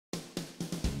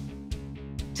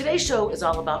Today's show is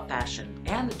all about fashion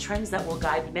and the trends that will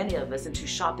guide many of us into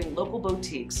shopping local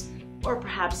boutiques or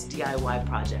perhaps DIY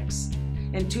projects.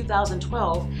 In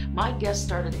 2012, my guest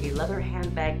started a leather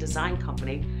handbag design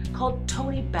company called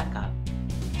Tony Becca.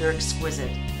 They're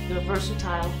exquisite, they're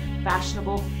versatile,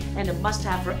 fashionable, and a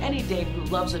must-have for any dame who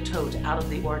loves a tote out of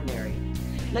the ordinary.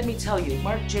 Let me tell you,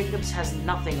 Marc Jacobs has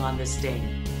nothing on this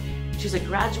dame. She's a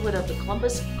graduate of the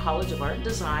Columbus College of Art and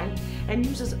Design and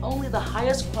uses only the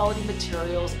highest quality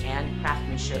materials and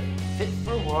craftsmanship fit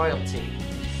for royalty.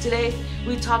 Today,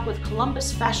 we talk with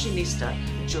Columbus fashionista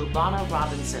Giovanna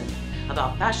Robinson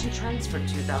about fashion trends for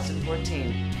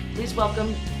 2014. Please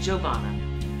welcome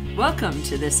Giovanna. Welcome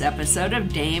to this episode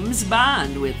of Dames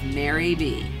Bond with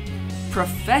MaryB.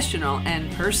 Professional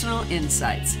and personal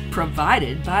insights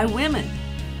provided by women.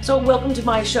 So welcome to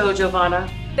my show,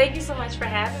 Giovanna. Thank you so much for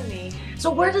having me. So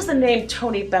where does the name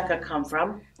Tony Becca come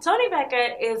from? Tony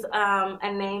Becca is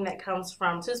a name that comes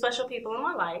from two special people in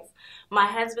my life. My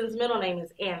husband's middle name is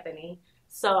Anthony,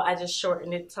 so I just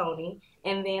shortened it Tony.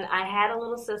 And then I had a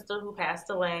little sister who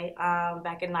passed away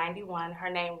back in '91.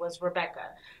 Her name was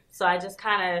Rebecca. So I just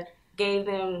kind of gave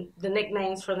them the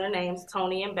nicknames for their names,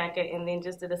 Tony and Becca, and then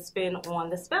just did a spin on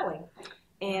the spelling.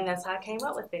 And that's how I came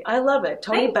up with it. I love it.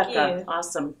 Tony Becca. You.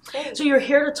 Awesome. Thanks. So you're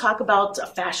here to talk about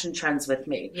fashion trends with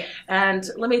me. Yes. And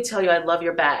let me tell you, I love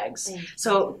your bags.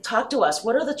 So talk to us.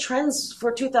 What are the trends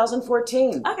for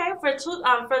 2014? Okay, for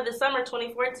the summer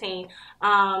 2014,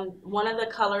 one of the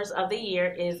colors of the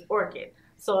year is orchid.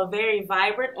 So a very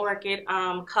vibrant orchid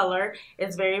color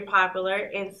is very popular,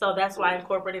 and so that's why I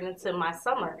incorporated it into my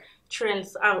summer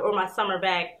trends or my summer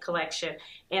bag collection.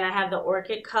 And I have the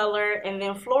orchid color, and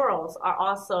then florals are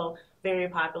also very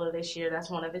popular this year. That's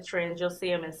one of the trends. You'll see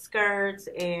them in skirts,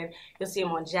 and you'll see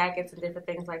them on jackets and different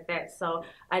things like that. So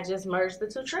I just merged the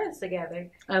two trends together.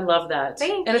 I love that.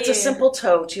 Thank and you. It's a simple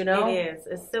tote, you know? It is.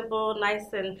 It's simple,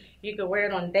 nice, and you can wear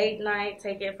it on date night,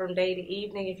 take it from day to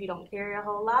evening if you don't carry a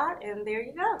whole lot, and there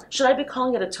you go. Should I be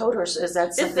calling it a tote, or is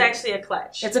that something? It's actually a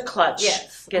clutch. It's a clutch.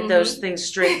 Yes. Get those things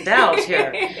straightened out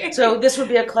here. So this would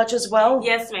be a clutch as well?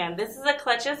 Yes, ma'am. This is a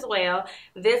clutch as well.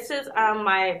 This is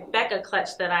my Becca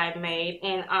clutch that I made,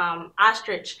 and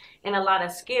ostrich and a lot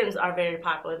of skins are very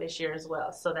popular this year as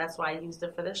well. So that's why I used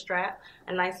it for the strap.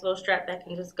 A nice little strap that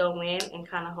can just go in and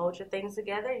kind of hold your things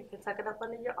together. You can tuck it up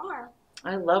under your arm.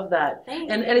 I love that.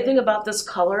 Thank and you. Anything about this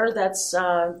color that's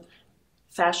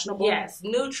fashionable? Yes,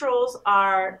 neutrals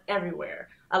are everywhere.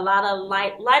 A lot of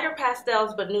lighter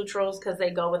pastels, but neutrals because they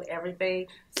go with everything.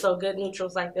 So good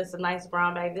neutrals like this, a nice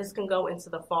brown bag. This can go into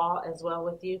the fall as well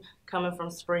with you, coming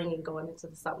from spring and going into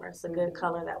the summer. It's a good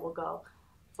color that will go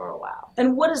for a while.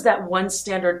 And what is that one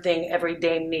standard thing every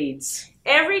dame needs?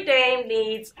 Every dame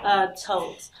needs a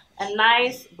tote. A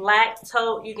nice black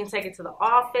tote. You can take it to the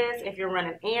office. If you're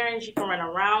running errands, you can run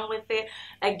around with it.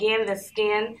 Again, the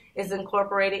skin is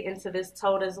incorporated into this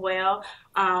tote as well,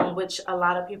 which a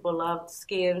lot of people love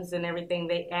skins and everything.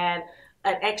 They add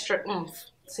an extra oomph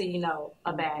to,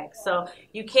 a bag. So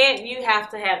you have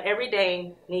to have, every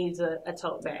day needs a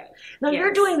tote bag. Now Yes.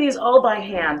 you're doing these all by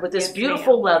hand with this Yes,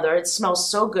 beautiful leather. It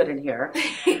smells so good in here.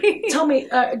 Tell me,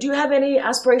 do you have any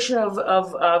aspiration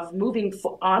of moving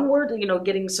onward,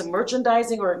 getting some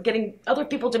merchandising or getting other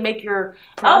people to make your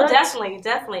products? Oh,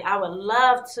 definitely. I would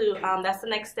love to. That's the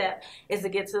next step, is to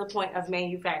get to the point of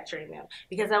manufacturing them,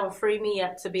 because that would free me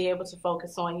up to be able to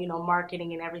focus on,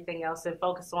 marketing and everything else, and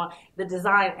focus on the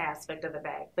design aspect of the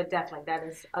bag. But definitely, that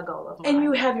is a goal of mine. And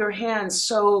you have your hands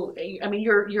so,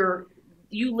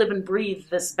 you live and breathe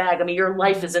this bag. Your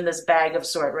life is in this bag of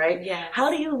sort, right? Yes. How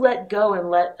do you let go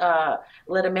and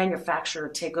let a manufacturer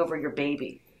take over your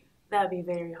baby? That would be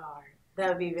very hard. That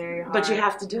would be very hard. But you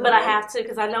have to do it. But I have to,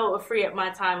 because I know it will free up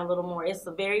my time a little more. It's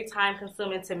very time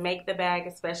consuming to make the bag,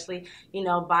 especially,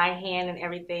 by hand and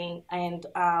everything. And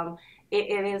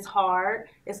it is hard.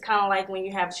 It's kind of like when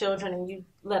you have children and you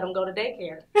let them go to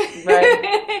daycare.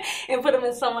 Right. And put them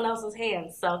in someone else's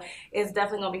hands. So it's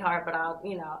definitely going to be hard, but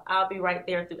I'll be right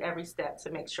there through every step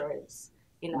to make sure it's,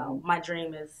 my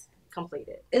dream is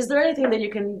completed. Is there anything that you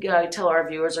can tell our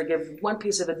viewers or give one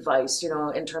piece of advice,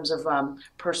 in terms of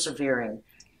persevering?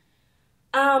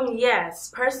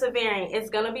 Yes, persevering. It's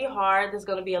going to be hard. There's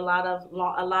going to be a lot of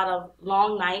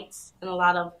long nights and a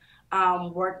lot of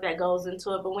work that goes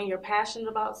into it. But when you're passionate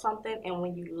about something and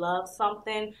when you love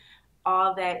something,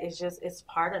 all that is it's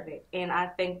part of it. And I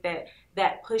think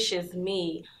that pushes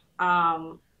me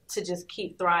to just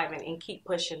keep thriving and keep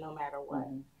pushing no matter what.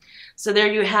 So there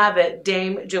you have it,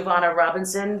 Dame Giovanna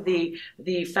Robinson,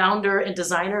 the founder and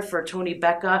designer for Tony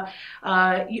Becca.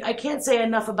 I can't say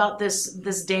enough about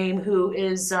this dame who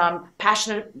is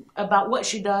passionate about what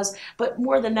she does, but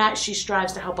more than that, she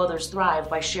strives to help others thrive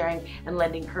by sharing and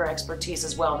lending her expertise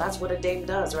as well. That's what a dame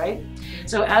does, right?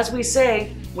 So as we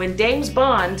say, when dames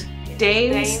bond,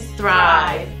 dames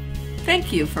thrive.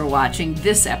 Thank you for watching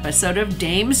this episode of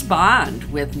Dames Bond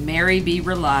with MaryB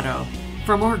July.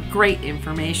 For more great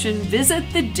information, visit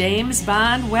the Dames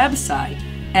Bond website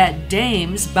at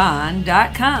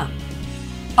damesbond.com.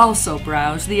 Also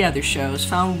browse the other shows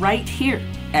found right here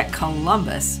at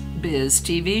Columbus Biz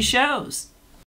TV Shows.